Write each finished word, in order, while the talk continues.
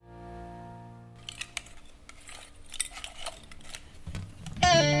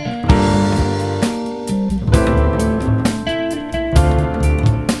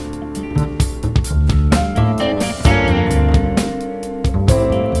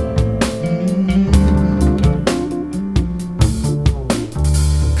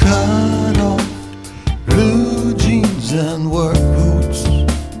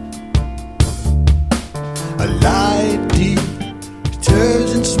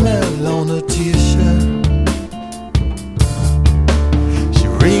a t-shirt. She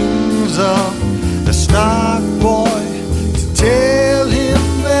rings up the snack boy to tell him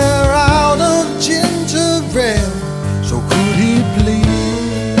they're out of ginger ale. So could he please?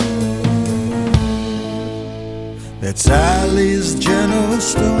 That's Sally's General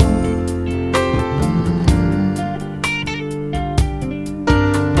Store.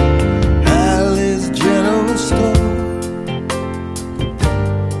 Allie's General Store.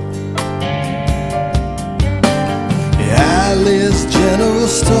 Allie's General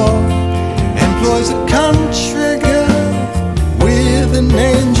Store employs a country girl with an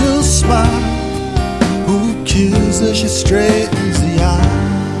angel smile, who kills her, she straightens the aisle.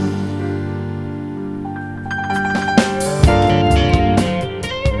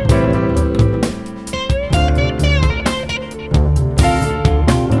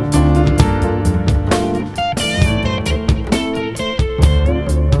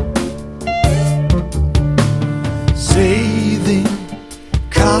 Saving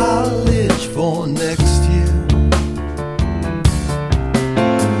college for next year.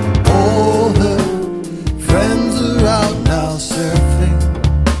 All her friends are out now surfing,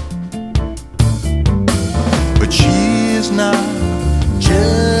 but she's not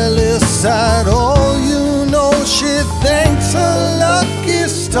jealous at all. You know she thanks her lucky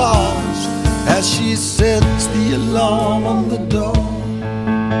stars as she sets the alarm on the door.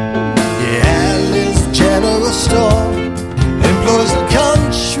 Yeah, Allie's General Store employs a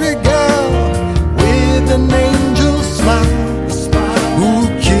country girl with an angel smile, who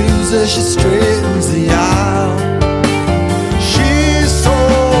kills her, she straightens the aisle. She's so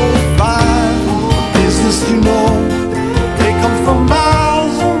fine, business you know, they come from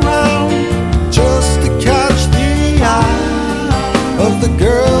miles around just to catch the eye of the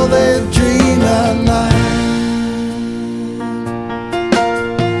girl they dream at night.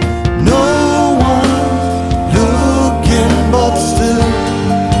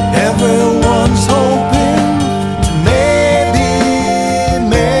 Everyone's hoping to maybe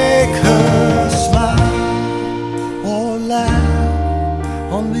make her smile or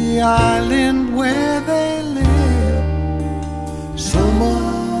laugh on the island where they live. So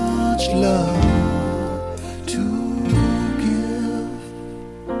much love to give.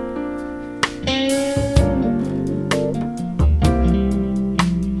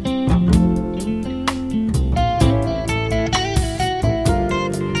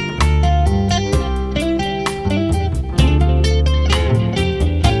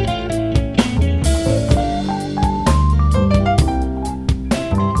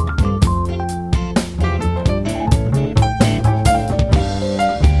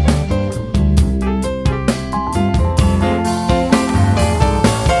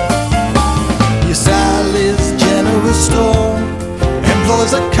 Store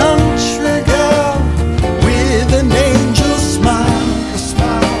employs a country girl with an angel smile,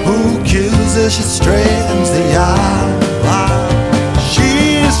 who kills her, she straightens the aisle.